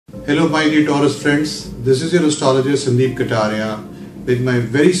Hello my dear Taurus friends, this is your astrologer Sandeep Kataria with my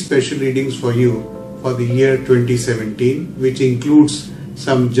very special readings for you for the year 2017, which includes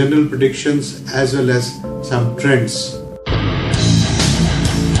some general predictions as well as some trends.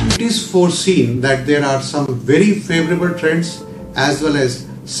 It is foreseen that there are some very favorable trends as well as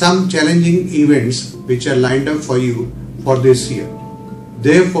some challenging events which are lined up for you for this year.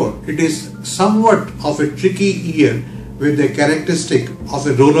 Therefore, it is somewhat of a tricky year with the characteristic of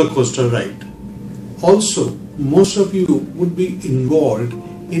a roller coaster ride. Also, most of you would be involved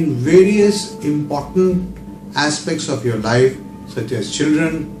in various important aspects of your life such as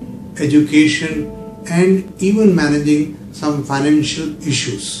children, education, and even managing some financial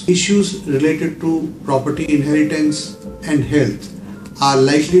issues. Issues related to property inheritance and health are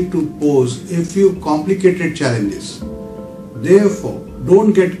likely to pose a few complicated challenges. Therefore,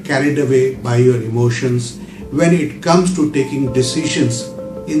 don't get carried away by your emotions when it comes to taking decisions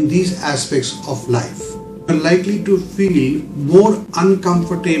in these aspects of life. You are likely to feel more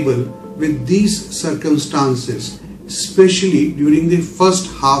uncomfortable with these circumstances, especially during the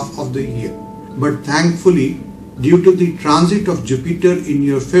first half of the year. But thankfully, due to the transit of Jupiter in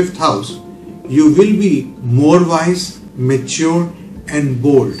your 5th house, you will be more wise, mature, and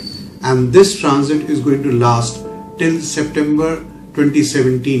bold. And this transit is going to last till September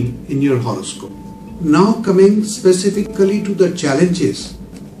 2017 in your horoscope. Now coming specifically to the challenges,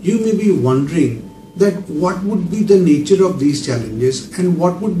 you may be wondering that what would be the nature of these challenges and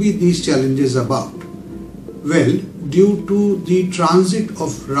what would be these challenges about? Well, due to the transit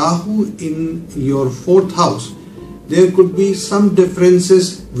of Rahu in your 4th house, there could be some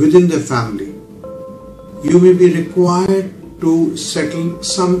differences within the family. You may be required to settle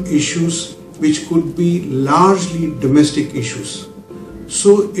some issues which could be largely domestic issues.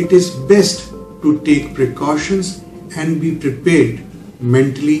 So it is best to take precautions and be prepared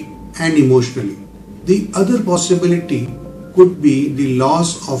mentally and emotionally. The other possibility could be the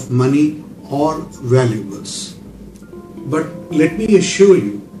loss of money or valuables. But let me assure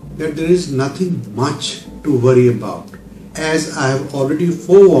you that there is nothing much to worry about. As I have already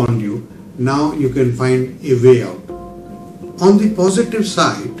forewarned you, now you can find a way out. On the positive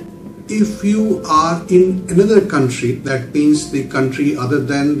side, if you are in another country, that means the country other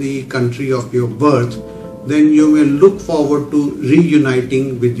than the country of your birth, then you may look forward to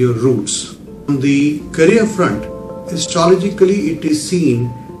reuniting with your roots. On the career front, astrologically it is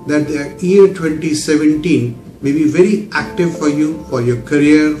seen that the year 2017 may be very active for you, for your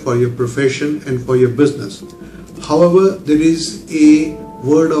career, for your profession, and for your business. However, there is a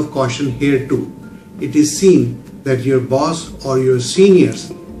word of caution here too. It is seen that your boss or your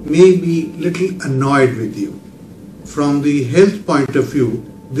seniors may be little annoyed with you. From the health point of view,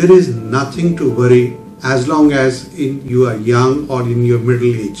 there is nothing to worry as long as you are young or in your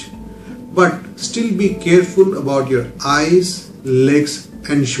middle age. But still be careful about your eyes, legs,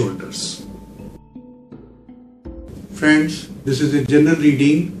 and shoulders. Friends, this is a general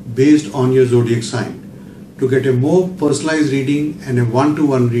reading based on your zodiac sign. To get a more personalized reading and a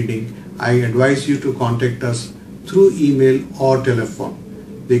one-to-one reading, I advise you to contact us through email or telephone.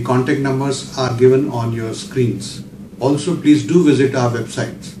 The contact numbers are given on your screens. Also, please do visit our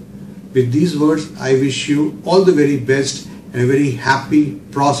website. With these words, I wish you all the very best and a very happy,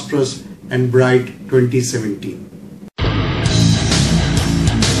 prosperous, and bright 2017.